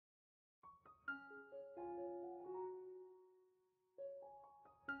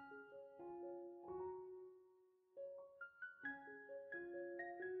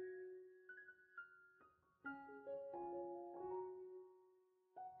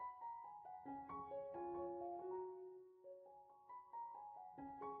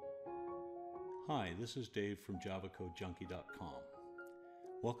Hi, this is Dave from JavaCodeJunkie.com.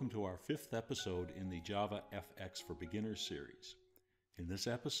 Welcome to our 5th episode in the JavaFX for Beginners series. In this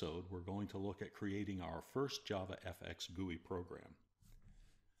episode, we're going to look at creating our first JavaFX GUI program.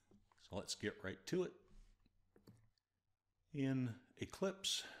 So let's get right to it. In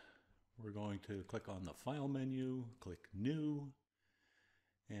Eclipse, we're going to click on the File menu, click New,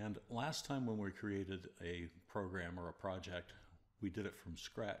 and last time when we created a program or a project, we did it from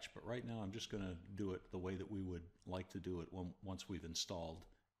scratch, but right now I'm just going to do it the way that we would like to do it once we've installed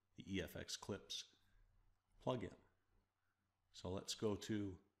the EFX Eclipse plugin. So let's go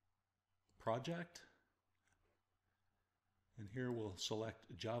to Project, and here we'll select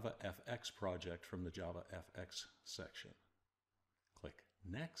JavaFX Project from the JavaFX section. Click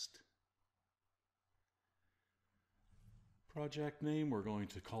Next. Project name, we're going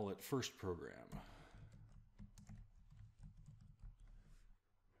to call it First Program.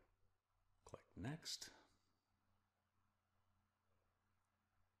 Click Next.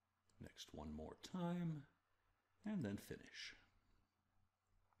 Next one more time, and then Finish.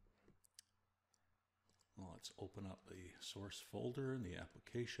 Well, let's open up the source folder and the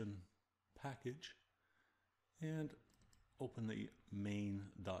application package and open the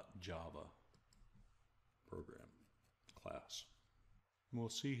main.java program class. And we'll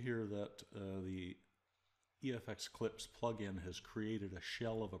see here that the EFX Eclipse plugin has created a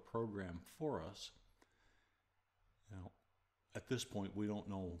shell of a program for us. Now, at this point, we don't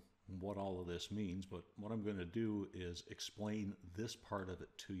know what all of this means, but what I'm going to do is explain this part of it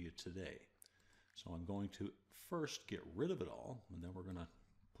to you today. So I'm going to first get rid of it all, and then we're going to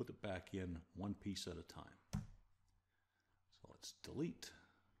put it back in one piece at a time. So let's delete.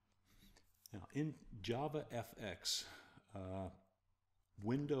 Now, in JavaFX,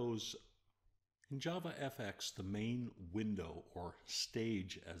 in JavaFX, the main window, or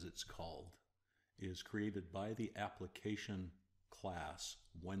stage as it's called, is created by the application class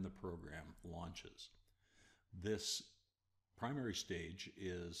when the program launches. This primary stage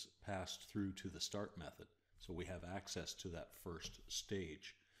is passed through to the start method, so we have access to that first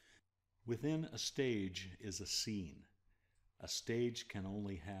stage. Within a stage is a scene. A stage can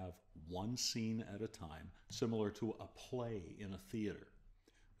only have one scene at a time, similar to a play in a theater.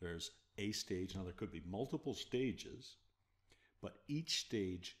 There's a stage. Now there could be multiple stages, but each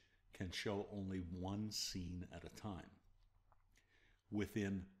stage can show only one scene at a time.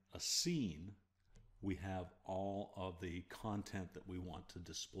 Within a scene, we have all of the content that we want to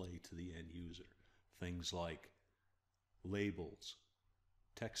display to the end user. Things like labels,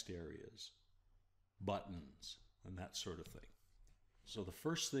 text areas, buttons, and that sort of thing. So the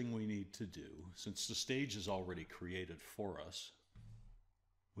first thing we need to do, since the stage is already created for us,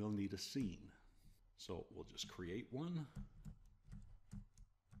 we'll need a scene. So we'll just create one.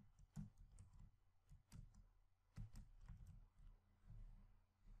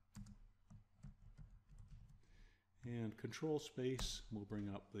 And control space, we'll bring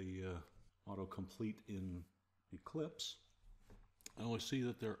up the autocomplete in Eclipse. And we'll see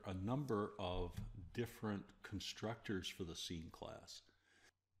that there are a number of different constructors for the scene class.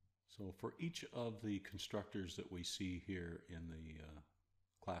 So for each of the constructors that we see here in the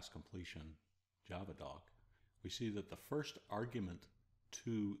class completion Java doc, we see that the first argument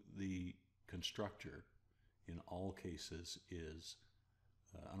to the constructor in all cases is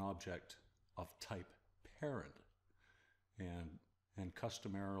an object of type parent. And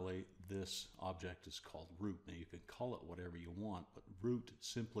customarily, this object is called root. Now, you can call it whatever you want, but root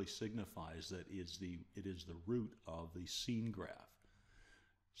simply signifies that it is the root of the scene graph.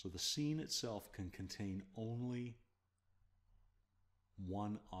 So the scene itself can contain only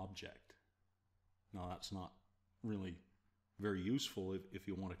one object. Now, that's not really very useful if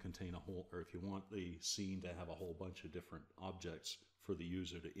you want to contain a whole, or if you want the scene to have a whole bunch of different objects for the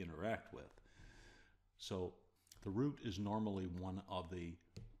user to interact with. So the root is normally one of the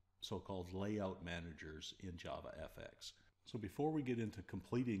so-called layout managers in JavaFX. So before we get into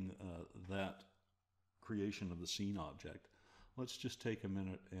completing that creation of the scene object, let's just take a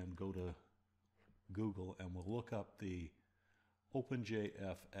minute and go to Google and we'll look up the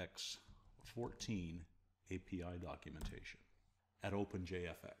OpenJFX 14 API documentation at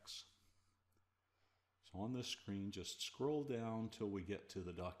OpenJFX. So on this screen, just scroll down till we get to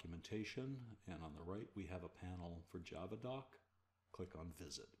the documentation, and on the right we have a panel for JavaDoc. Click on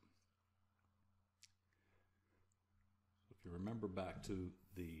Visit. If you remember back to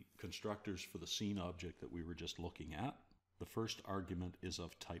the constructors for the scene object that we were just looking at, the first argument is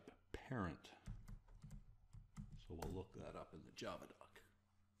of type parent. So we'll look that up in the JavaDoc.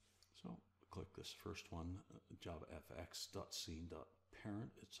 So click this first one,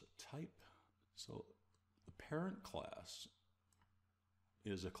 JavaFX.scene.parent. It's a type. So the parent class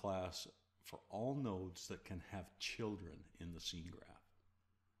is a class for all nodes that can have children in the scene graph.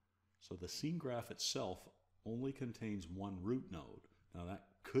 So the scene graph itself only contains one root node. Now that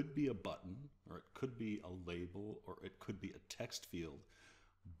could be a button, or it could be a label, or it could be a text field,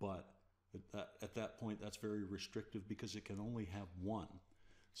 but at that point that's very restrictive because it can only have one.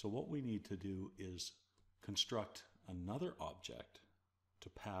 So what we need to do is construct another object to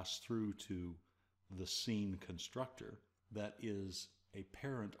pass through to the scene constructor that is a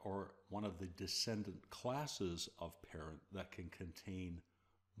parent or one of the descendant classes of parent that can contain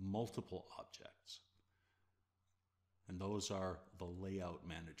multiple objects. And those are the layout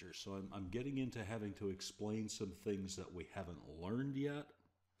managers. So I'm getting into having to explain some things that we haven't learned yet,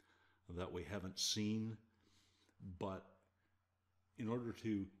 that we haven't seen, but in order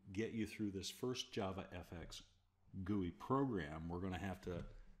to get you through this first JavaFX GUI program, we're going to have to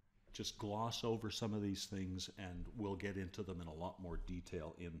just gloss over some of these things, and we'll get into them in a lot more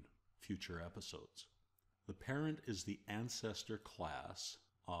detail in future episodes. The parent is the ancestor class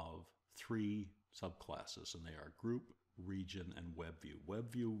of 3 subclasses, and they are group, region, and WebView.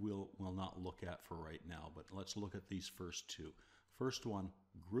 WebView we'll not look at for right now, but let's look at these first 2. First one,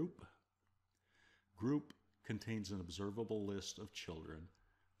 group. Group contains an observable list of children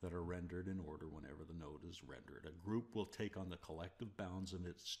that are rendered in order whenever the node is rendered. A group will take on the collective bounds of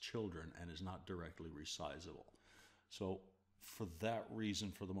its children and is not directly resizable. So for that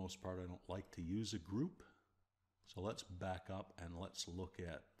reason, for the most part, I don't like to use a group. So let's back up and let's look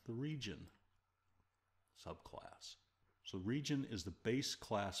at the region subclass. So region is the base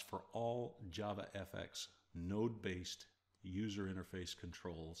class for all JavaFX node-based user interface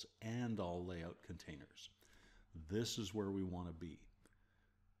controls and all layout containers. This is where we want to be.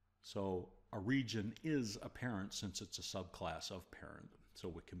 So a region is a parent since it's a subclass of parent,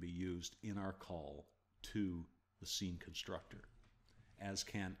 so it can be used in our call to the scene constructor, as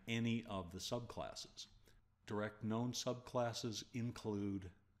can any of the subclasses. Direct known subclasses include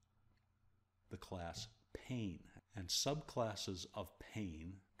the class Pane, and subclasses of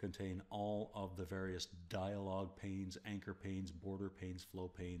Pane contain all of the various dialog panes, anchor panes, border panes, flow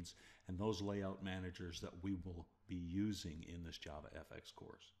panes, and those layout managers that we will be using in this JavaFX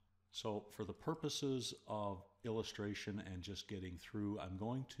course. So for the purposes of illustration and just getting through, I'm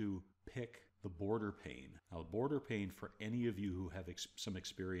going to pick the border pane. Now, the border pane, for any of you who have some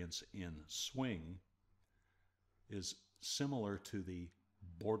experience in Swing, is similar to the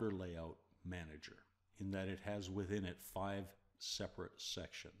border layout manager in that it has within it 5 separate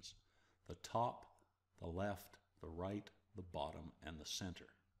sections: the top, the left, the right, the bottom, and the center.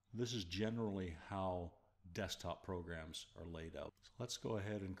 This is generally how desktop programs are laid out. So let's go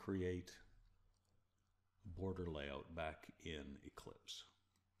ahead and create border layout back in Eclipse.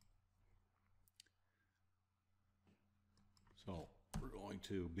 So we're going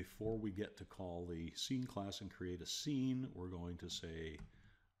to, before we get to call the scene class and create a scene, we're going to say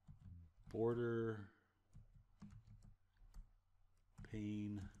border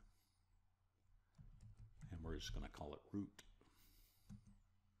pane, and we're just going to call it root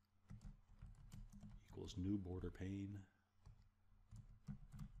equals new border pane.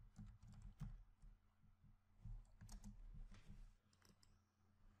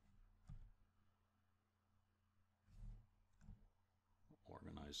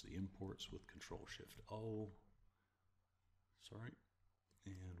 Organize the imports with Control-Shift-O. Sorry.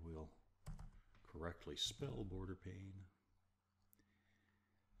 And we'll correctly spell border pane.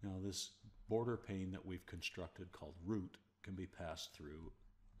 Now this border pane that we've constructed called root can be passed through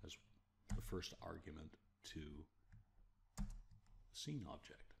as the first argument to the scene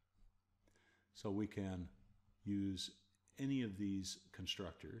object. So we can use any of these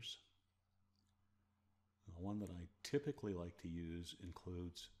constructors. The one that I typically like to use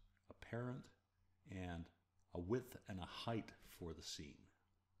includes a parent and a width and a height for the scene.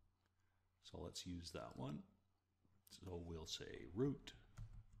 So let's use that one. So we'll say root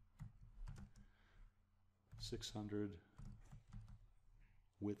 600,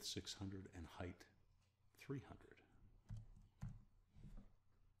 width 600, and height 300.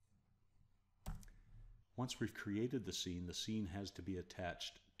 Once we've created the scene has to be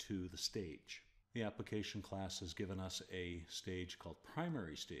attached to the stage. The application class has given us a stage called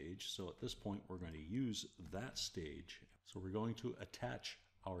primary stage, so at this point we're going to use that stage. So we're going to attach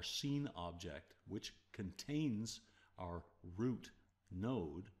our scene object, which contains our root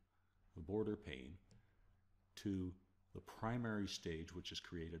node, the border pane, to the primary stage, which is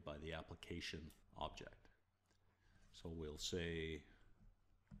created by the application object. So we'll say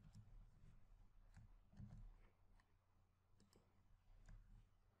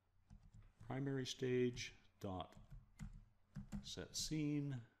primary stage dot set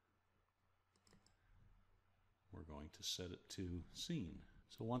scene. We're going to set it to scene.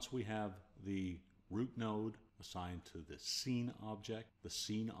 So once we have the root node assigned to the scene object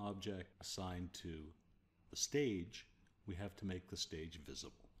assigned to the stage, we have to make the stage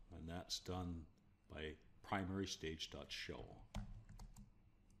visible. And that's done by primary stage.show.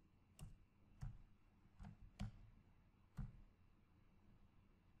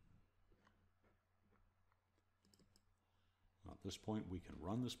 At this point, we can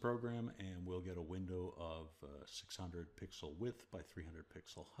run this program and we'll get a window of 600 pixel width by 300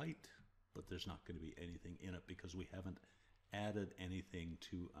 pixel height, but there's not going to be anything in it because we haven't added anything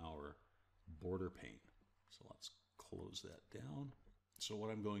to our border pane. So let's close that down. So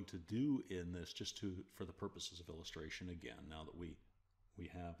what I'm going to do in this, just for the purposes of illustration again, now that we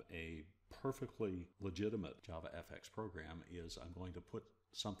have a perfectly legitimate JavaFX program, is I'm going to put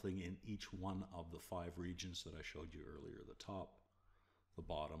something in each one of the 5 regions that I showed you earlier: the top, the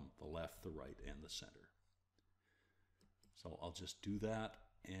bottom, the left, the right, and the center. So I'll just do that,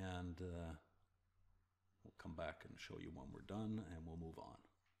 and we'll come back and show you when we're done, and we'll move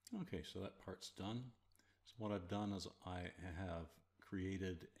on. Okay, so that part's done. So what I've done is I have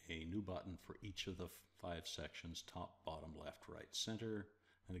created a new button for each of the 5 sections: top, bottom, left, right, center.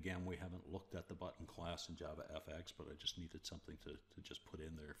 And again, we haven't looked at the button class in JavaFX, but I just needed something to just put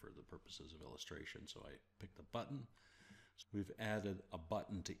in there for the purposes of illustration. So I picked a button. So we've added a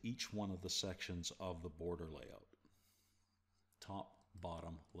button to each one of the sections of the border layout: top,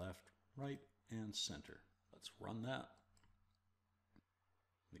 bottom, left, right, and center. Let's run that.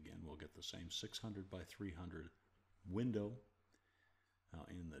 Again, we'll get the same 600 by 300 window. Now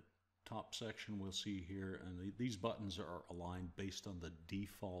in the top section, we'll see here, and these buttons are aligned based on the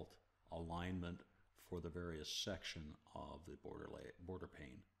default alignment for the various section of the border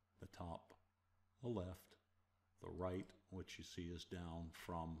pane. The top, the left, the right, which you see is down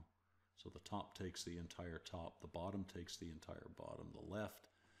from, so the top takes the entire top, the bottom takes the entire bottom, the left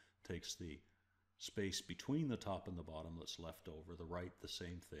takes the space between the top and the bottom that's left over, the right the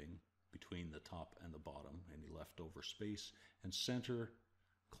same thing, between the top and the bottom, any leftover space, and center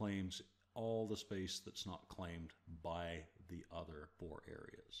claims all the space that's not claimed by the other bore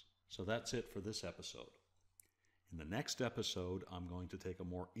areas. So that's it for this episode. In the next episode, I'm going to take a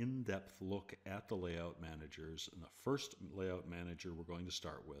more in-depth look at the layout managers, and the first layout manager we're going to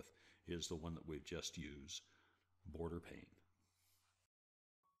start with is the one that we've just used, Border Pane.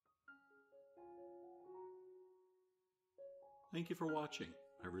 Thank you for watching.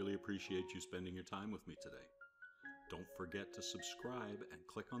 I really appreciate you spending your time with me today. Don't forget to subscribe and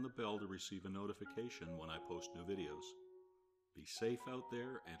click on the bell to receive a notification when I post new videos. Be safe out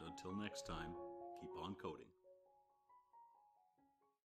there, and until next time, keep on coding.